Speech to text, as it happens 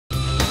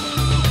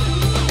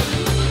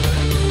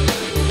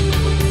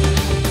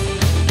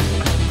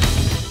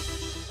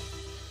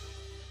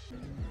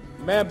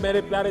मैं मेरे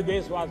प्यारे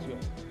देशवासियों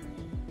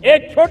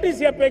एक छोटी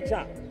सी अपेक्षा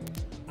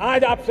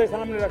आज आपसे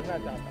सामने रखना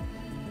चाहता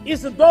हूं।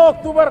 इस 2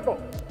 अक्टूबर को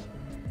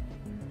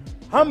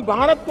हम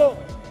भारत को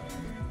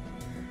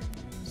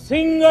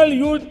सिंगल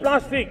यूज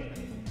प्लास्टिक,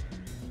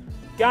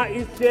 क्या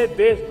इससे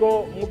देश को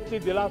मुक्ति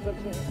दिला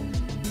सकते हैं?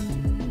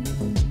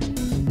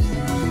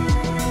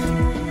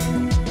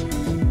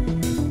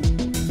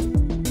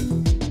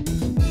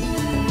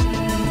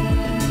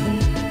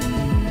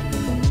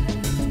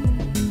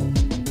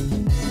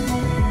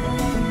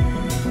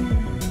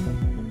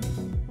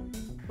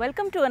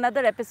 Welcome to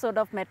another episode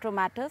of Metro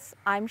Matters.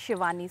 I'm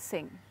Shivani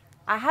Singh.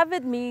 I have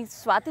with me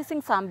Swati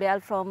Singh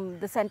Sambyal from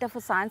the Center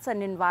for Science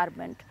and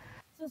Environment.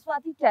 So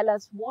Swati, tell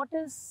us, what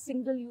is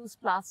single-use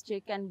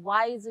plastic and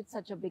why is it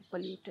such a big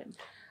pollutant?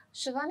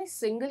 Shivani,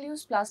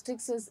 single-use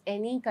plastics is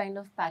any kind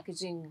of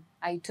packaging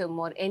item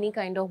or any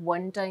kind of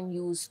one-time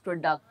use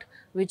product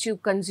which you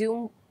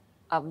consume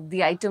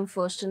the item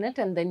first in it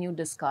and then you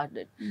discard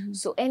it.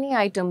 So any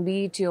item, be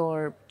it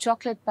your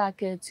chocolate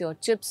packets, your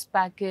chips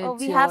packets. Oh,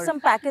 we have some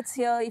packets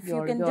here. If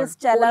you can just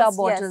tell cola us.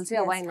 bottles,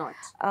 yes, why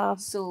not?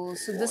 So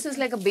this is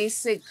like a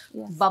basic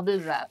bubble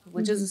wrap,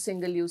 which is a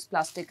single-use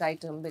plastic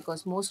item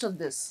because most of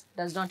this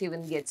does not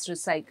even gets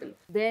recycled.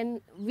 Then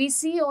we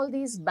see all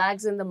these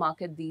bags in the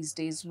market these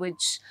days,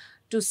 which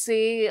to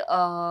say,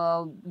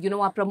 are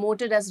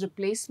promoted as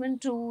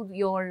replacement to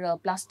your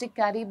plastic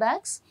carry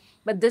bags.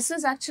 But this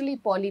is actually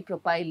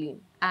polypropylene.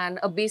 And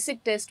a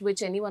basic test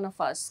which any one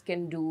of us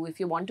can do if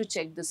you want to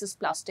check this is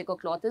plastic or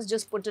cloth is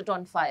just put it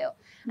on fire.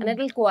 And it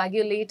will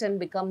coagulate and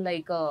become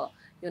like a,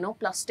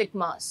 plastic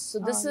mass. So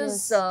this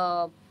is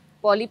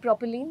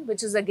polypropylene,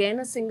 which is again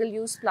a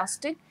single-use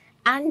plastic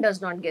and does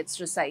not get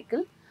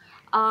recycled.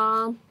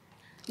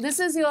 This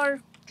is your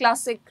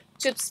classic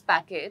chips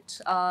packet.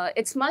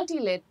 It's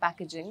multi-layered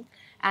packaging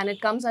and it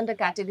comes under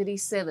category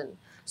 7.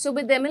 So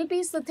with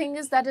MLPs, the thing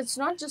is that it's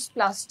not just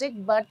plastic,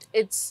 but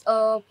it's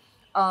a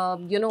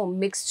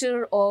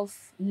mixture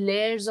of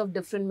layers of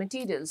different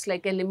materials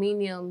like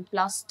aluminium,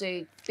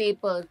 plastic,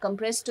 paper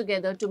compressed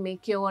together to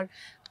make your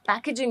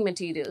packaging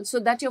material so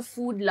that your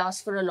food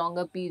lasts for a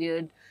longer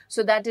period,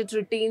 so that it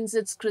retains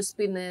its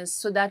crispiness,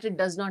 so that it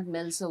does not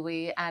melt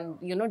away and,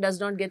 does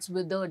not get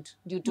withered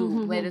due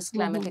to various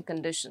climatic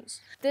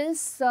conditions.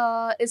 This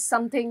is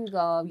something,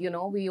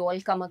 we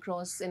all come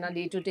across in our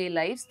day-to-day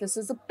lives. This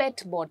is a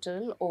PET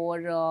bottle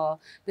or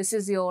this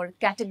is your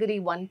category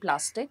 1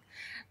 plastic.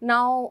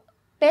 Now,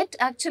 PET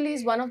actually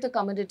is one of the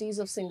commodities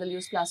of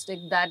single-use plastic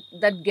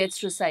that gets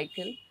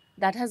recycled,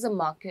 that has a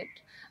market.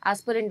 As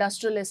per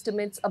industrial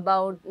estimates,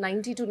 about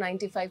 90 to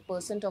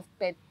 95% of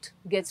PET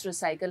gets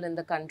recycled in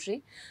the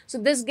country. So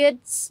this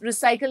gets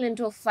recycled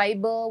into a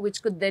fiber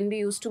which could then be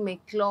used to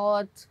make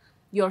cloth,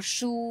 your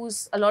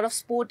shoes. A lot of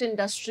sport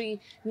industry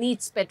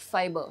needs PET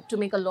fiber to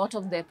make a lot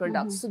of their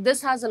products. So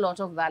this has a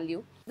lot of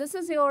value. This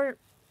is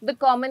the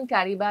common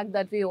carry bag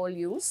that we all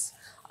use.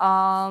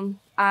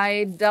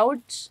 I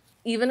doubt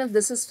even if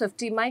this is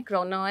 50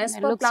 micron. Now, as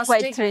per looks plastic,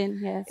 quite thin,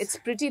 yes. It's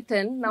pretty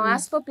thin. Now,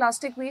 as per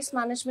plastic waste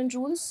management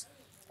rules,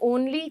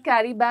 only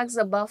carry bags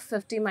above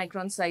 50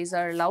 micron size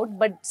are allowed,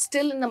 but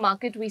still in the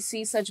market we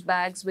see such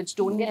bags which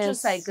don't get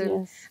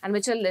recycled and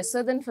which are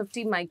lesser than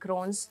 50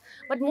 microns.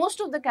 But most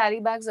of the carry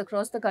bags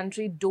across the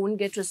country don't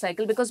get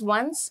recycled because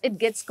once it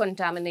gets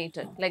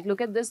contaminated, like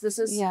look at this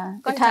is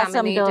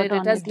contaminated,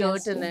 it has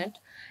dirt in it.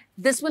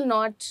 This will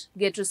not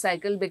get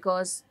recycled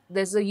because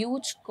there's a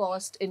huge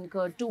cost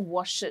incurred to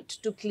wash it,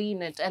 to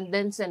clean it and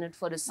then send it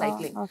for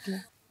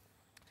recycling.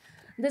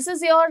 This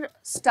is your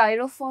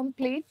styrofoam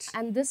plate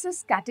and this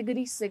is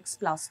category 6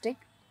 plastic.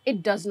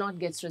 It does not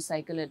get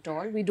recycled at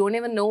all. We don't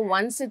even know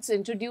once it's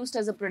introduced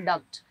as a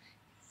product,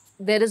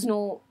 there is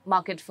no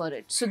market for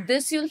it. So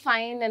this you'll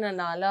find in a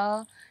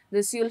nala,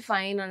 this you'll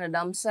find on a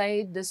dump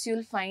site, this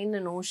you'll find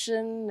in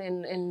ocean,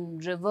 in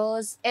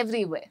rivers,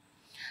 everywhere.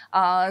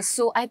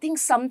 So I think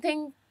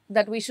something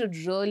that we should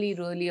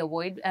really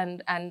avoid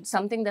and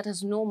something that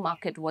has no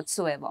market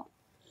whatsoever.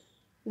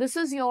 This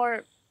is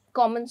your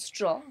common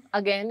straw.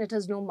 Again, it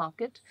has no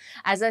market.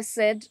 As I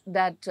said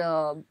that,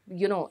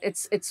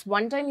 it's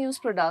one-time use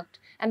product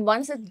and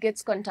once it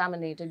gets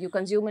contaminated, you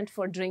consume it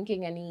for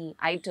drinking any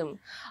item.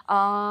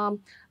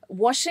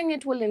 Washing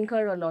it will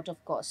incur a lot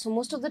of cost. So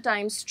most of the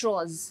time,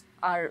 straws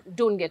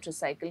don't get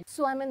recycled.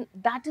 So I mean,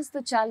 that is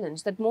the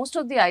challenge, that most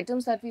of the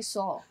items that we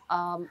saw,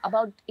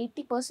 about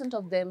 80%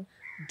 of them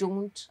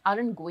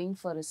aren't going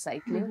for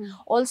recycling.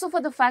 Also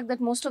for the fact that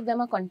most of them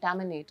are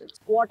contaminated.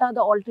 What are the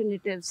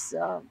alternatives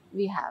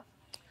we have?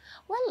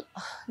 Well,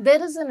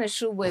 there is an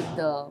issue with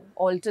the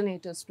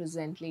alternatives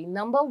presently.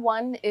 Number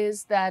one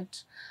is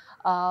that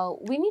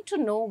we need to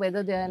know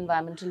whether they are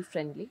environmental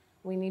friendly.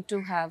 We need to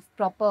have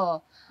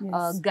proper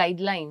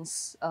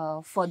guidelines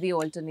for the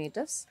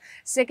alternatives.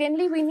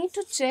 Secondly, we need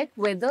to check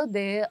whether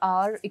they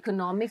are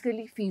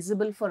economically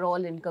feasible for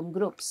all income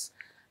groups.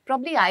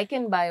 Probably I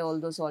can buy all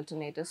those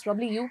alternatives.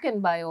 Probably you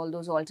can buy all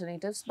those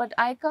alternatives, but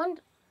I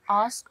can't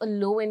ask a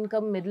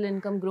low-income,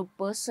 middle-income group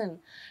person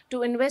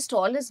to invest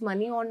all his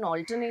money on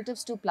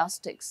alternatives to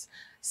plastics.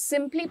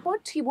 Simply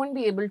put, he won't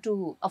be able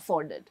to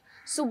afford it.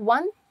 So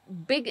one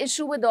big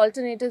issue with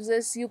alternatives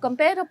is you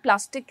compare a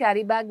plastic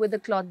carry bag with a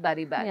cloth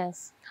carry bag.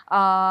 Yes.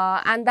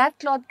 And that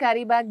cloth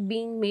carry bag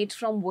being made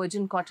from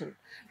virgin cotton.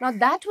 Now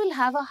that will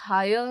have a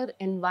higher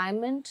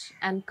environment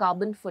and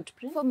carbon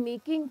footprint. For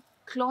making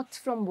cloth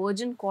from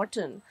virgin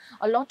cotton,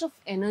 a lot of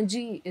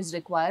energy is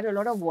required, a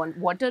lot of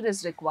water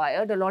is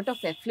required, a lot of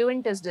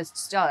effluent is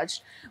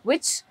discharged,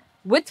 which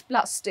with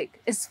plastic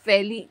is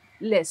fairly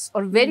less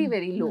or very,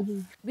 very low.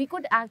 We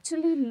could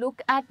actually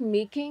look at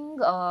making,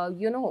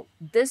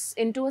 this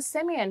into a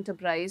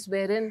semi-enterprise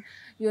wherein,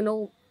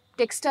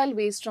 textile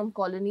waste from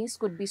colonies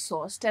could be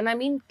sourced, and I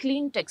mean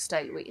clean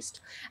textile waste,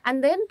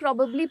 and then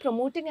probably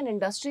promoting an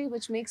industry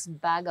which makes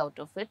bag out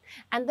of it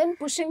and then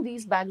pushing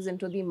these bags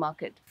into the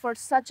market. For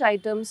such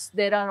items,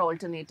 there are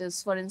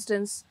alternatives. For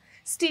instance,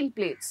 steel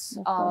plates,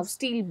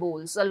 steel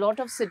bowls. A lot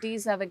of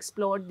cities have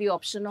explored the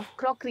option of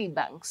crockery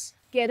banks.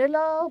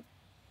 Kerala,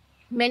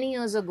 many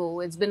years ago,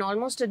 it's been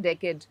almost a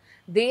decade,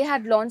 they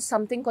had launched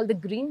something called the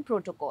Green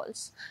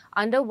Protocols,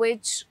 under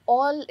which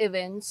all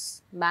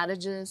events,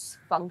 marriages,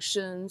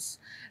 functions,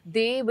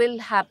 they will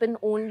happen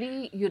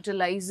only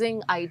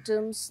utilizing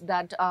items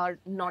that are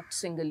not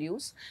single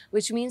use,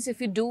 which means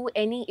if you do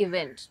any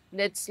event,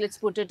 let's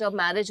put it, a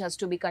marriage has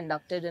to be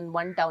conducted in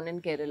one town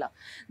in Kerala,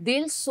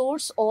 they'll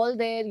source all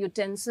their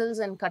utensils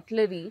and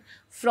cutlery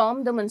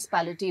from the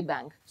municipality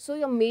bank. So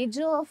your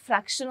major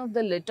fraction of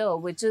the litter,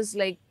 which is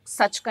like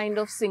such kind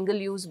of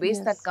single-use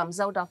waste that comes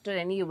out after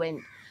any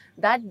event,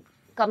 that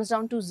comes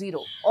down to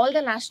zero. All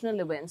the national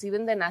events,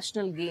 even the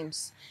national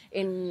games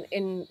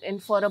in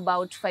for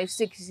about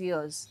 5-6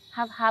 years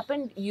have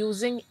happened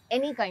using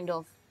any kind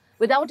of,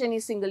 without any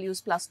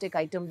single-use plastic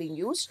item being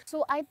used.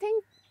 So I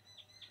think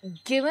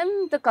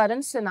given the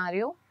current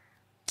scenario,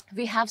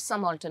 we have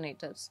some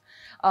alternatives.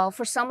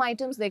 For some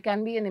items, there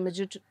can be an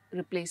immediate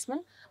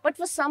replacement. But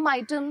for some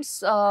items,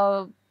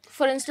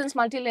 for instance,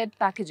 multi-layered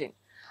packaging,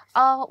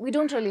 we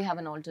don't really have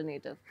an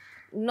alternative.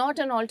 Not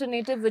an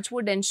alternative which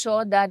would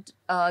ensure that,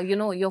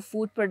 your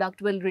food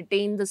product will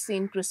retain the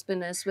same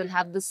crispiness, will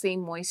have the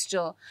same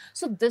moisture.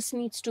 So this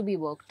needs to be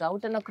worked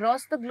out. And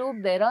across the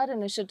globe, there are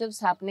initiatives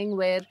happening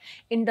where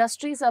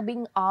industries are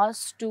being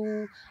asked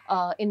to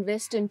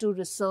invest into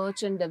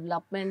research and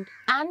development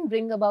and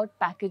bring about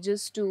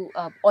packages to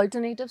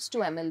alternatives to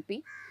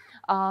MLP.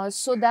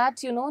 So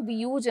that, the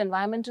huge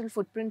environmental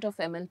footprint of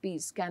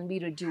MLPs can be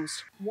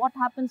reduced. What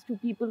happens to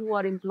people who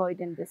are employed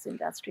in this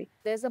industry?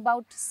 There's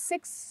about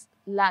 6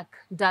 lakh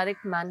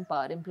direct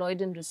manpower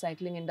employed in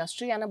recycling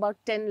industry and about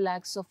 10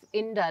 lakhs of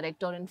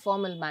indirect or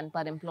informal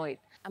manpower employed.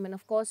 I mean,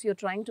 of course, you're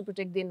trying to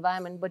protect the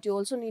environment, but you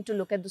also need to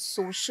look at the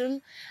social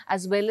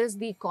as well as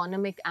the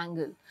economic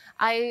angle.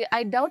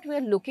 I doubt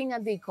we're looking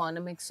at the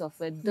economics of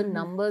it, the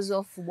numbers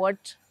of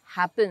what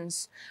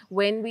happens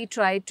when we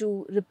try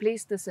to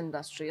replace this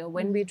industry, or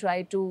when we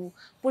try to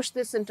push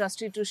this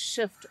industry to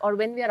shift, or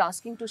when we are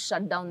asking to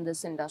shut down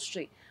this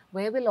industry.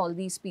 Where will all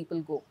these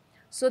people go?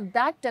 So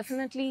that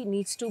definitely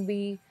needs to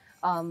be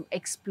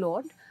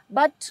explored.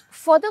 But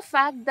for the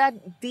fact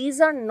that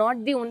these are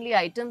not the only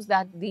items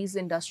that these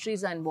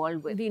industries are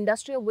involved with, the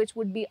industry of which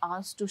would be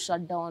asked to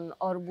shut down,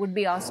 or would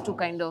be asked to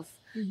kind of,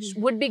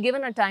 would be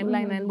given a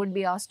timeline and would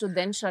be asked to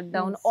then shut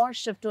down or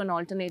shift to an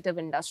alternative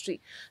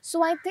industry.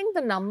 So I think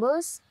the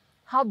numbers,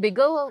 how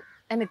bigger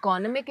an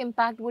economic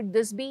impact would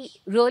this be,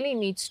 really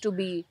needs to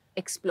be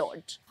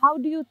explored. How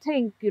do you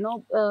think,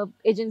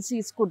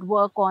 agencies could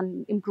work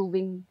on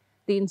improving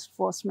the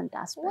enforcement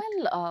aspect?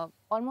 Well,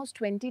 almost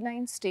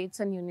 29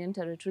 states and union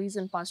territories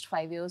in past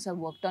 5 years have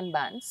worked on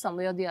bans, some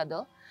way or the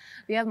other.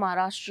 We have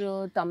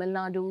Maharashtra, Tamil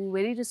Nadu,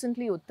 very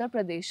recently Uttar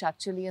Pradesh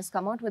actually has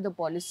come out with a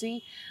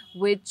policy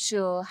which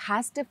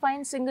has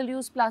defined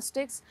single-use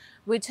plastics,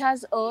 which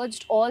has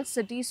urged all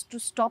cities to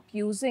stop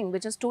using,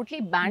 which has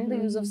totally banned the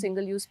use of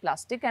single-use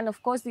plastic, and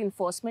of course the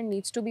enforcement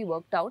needs to be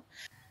worked out.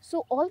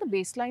 So all the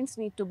baselines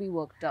need to be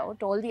worked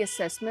out, all the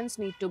assessments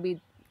need to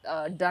be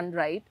done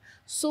right,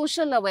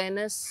 social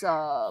awareness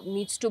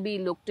needs to be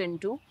looked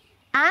into,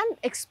 and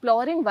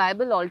exploring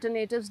viable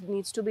alternatives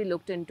needs to be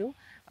looked into.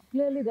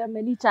 Clearly, there are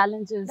many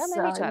challenges. There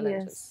are many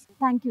challenges.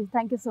 Yes.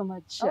 Thank you so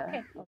much.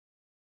 Okay.